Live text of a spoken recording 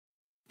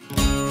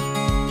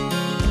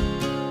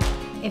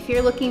If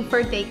you're looking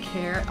for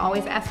daycare,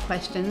 always ask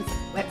questions.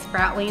 At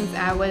Sproutlings,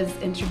 I was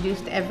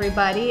introduced to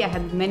everybody. I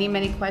had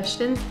many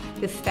questions.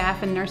 The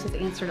staff and nurses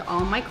answered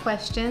all my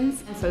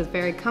questions. And so it was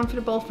very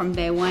comfortable from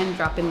day one,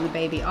 dropping the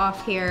baby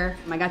off here.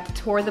 I got to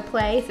tour the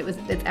place.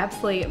 It's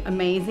absolutely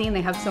amazing.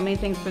 They have so many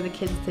things for the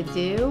kids to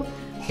do.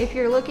 If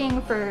you're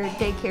looking for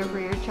daycare for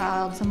your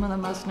child, some of the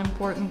most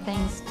important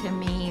things to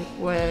me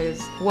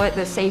was what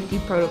the safety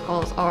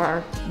protocols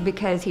are,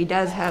 because he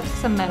does have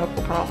some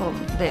medical problem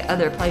that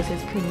other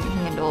places couldn't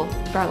handle.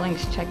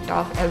 Sproutlings checked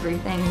off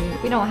everything.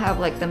 We don't have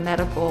like the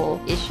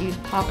medical issues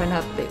popping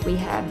up that we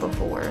had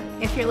before.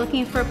 If you're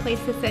looking for a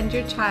place to send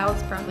your child,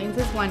 Sproutlings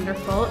is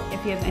wonderful.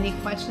 If you have any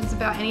questions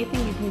about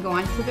anything, you can go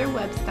onto their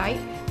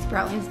website,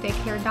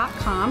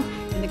 SproutlingsDaycare.com,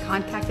 and the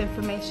contact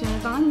information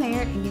is on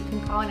there, and you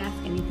can call and ask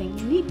anything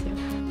you need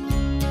to.